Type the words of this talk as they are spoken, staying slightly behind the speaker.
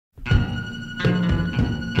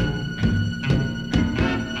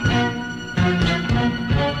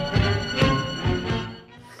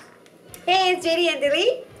is JD and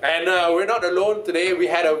Dilly. And we're not alone today. We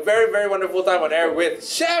had a very, very wonderful time on air with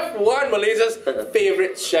Chef One, Malaysia's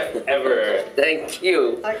favorite chef ever. Thank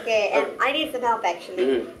you. Okay, and I need some help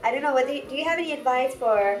actually. I don't know, do you have any advice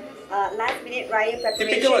for last minute Raya preparation?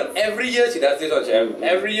 Typical one. Every year she does this one, Chef.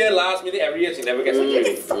 Every year, last minute, every year she never gets something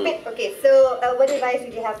ready. Stop it. Okay, so what advice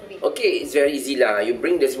would you have for me? Okay, it's very easy lah. You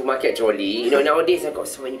bring the supermarket trolley. You know, nowadays I've got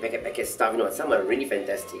so many packet stuff. You know, some are really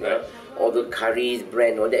fantastic. All the curries,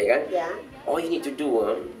 brand, all that, kan? Yeah. All you need to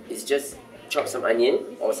do is just chop some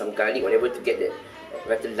onion or some garlic, whatever, to get that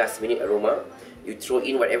better last minute aroma. You throw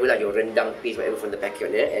in whatever lah, your rendang paste, whatever from the packet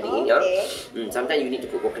there, adding in. Sometimes you need to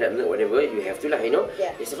put coconut milk, whatever, you have to lah, you know.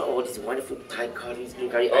 There's about all these wonderful Thai curries, green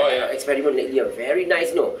curry. Experiment lately, very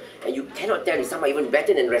nice, you know. And you cannot tell, some are even better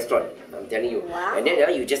than restaurant. I'm telling you. Wow. And then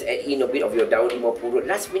you just add in a bit of your daun limau purut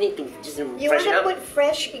last minute to just freshen up. You want to put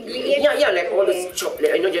fresh ingredients? Yeah, like all the chop,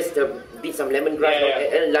 like, you know, just beat some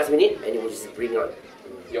lemongrass last minute, and it will just bring out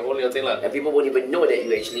your whole little thing lah. And people won't even know that you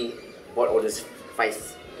actually bought all this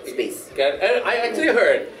space. And I actually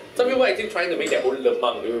heard some people are actually trying to make their own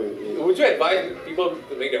lemang. Would you advise people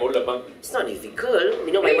to make their own lemang? It's not difficult.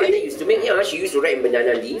 You know, my mother used to make, she used to wrap in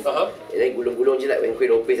banana leaf. And then gulung-gulung je like when kuih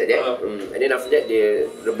lopes like that. And then after that, they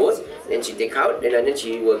rebus. Then she take out. Then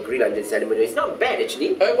she will grill under salmon. It's not bad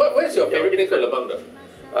actually. What's your favorite place for lemang though?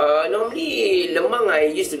 Normally, lemang I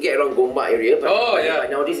used to get around Gombak area. But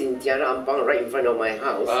nowadays in Tiara Ampang, right in front of my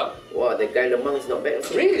house. Wow, the guy lemang is not bad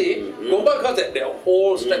also. Really? Gombak because that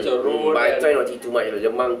whole stretch of road. But I try not to eat too much.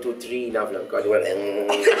 Lemang 2-3 enough lah. Because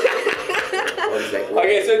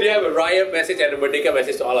okay, so do you have a Raya message and a Merdeka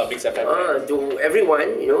message to all our Mix FM? To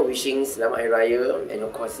everyone, you know, wishing Selamat Hari Raya, and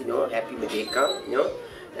of course, you know, Happy Merdeka, you know.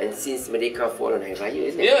 And since Merdeka fall on Hari Raya,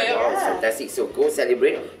 isn't it? Wow, it's fantastic. So go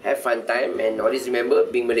celebrate, have fun time, and always remember,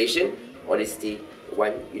 being Malaysian, always stay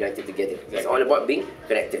one, united together. It's all about being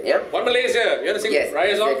connected, yeah? One Malaysia. You want to sing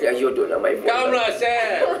Raya song? Yes, you don't know my voice. Come lah,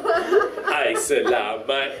 Chef! Hai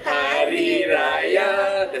Selamat Hari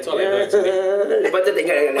Raya. That's all I know actually. Lepas tu tak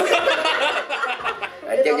ingat.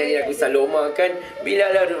 Ada yang jadi lagu Saloma kan,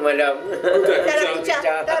 bila larut malam. Cara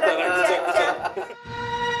ucap.